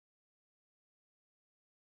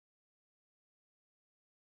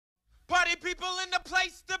Party people in the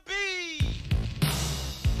place to be.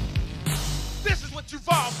 This is what you've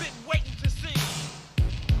all been waiting to see.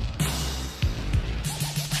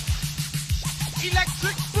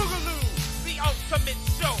 Electric Boogaloo, the ultimate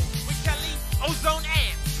show with Kelly, Ozone,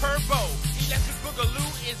 and Turbo. Electric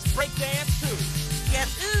Boogaloo is breakdance too.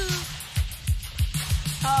 Yes, ooh.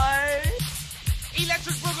 Hi.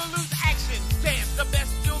 Electric Boogaloo's action dance, the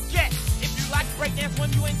best you'll get. If you like breakdance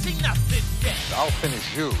when you ain't seen nothing yet. I'll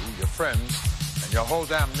finish you, your friends, and your whole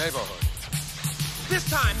damn neighborhood. This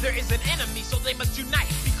time there is an enemy, so they must unite.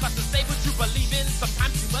 Because to say what you believe in,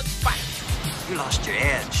 sometimes you must fight. You lost your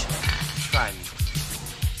edge. Try me.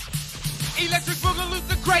 Electric Boogaloo's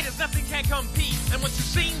the greatest, nothing can compete. And once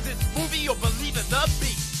you've seen this movie, you'll believe in the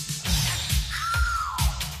beat.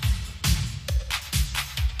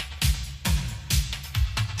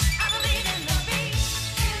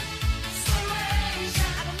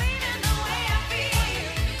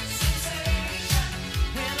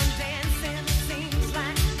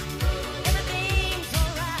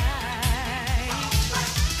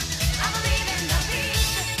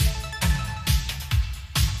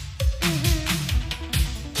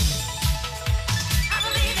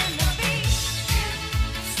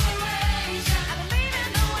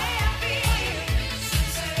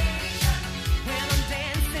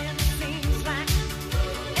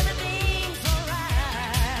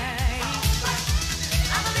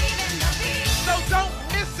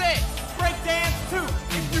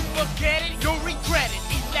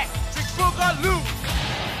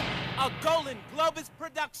 A Golden Globus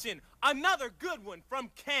production, another good one from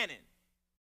Canon.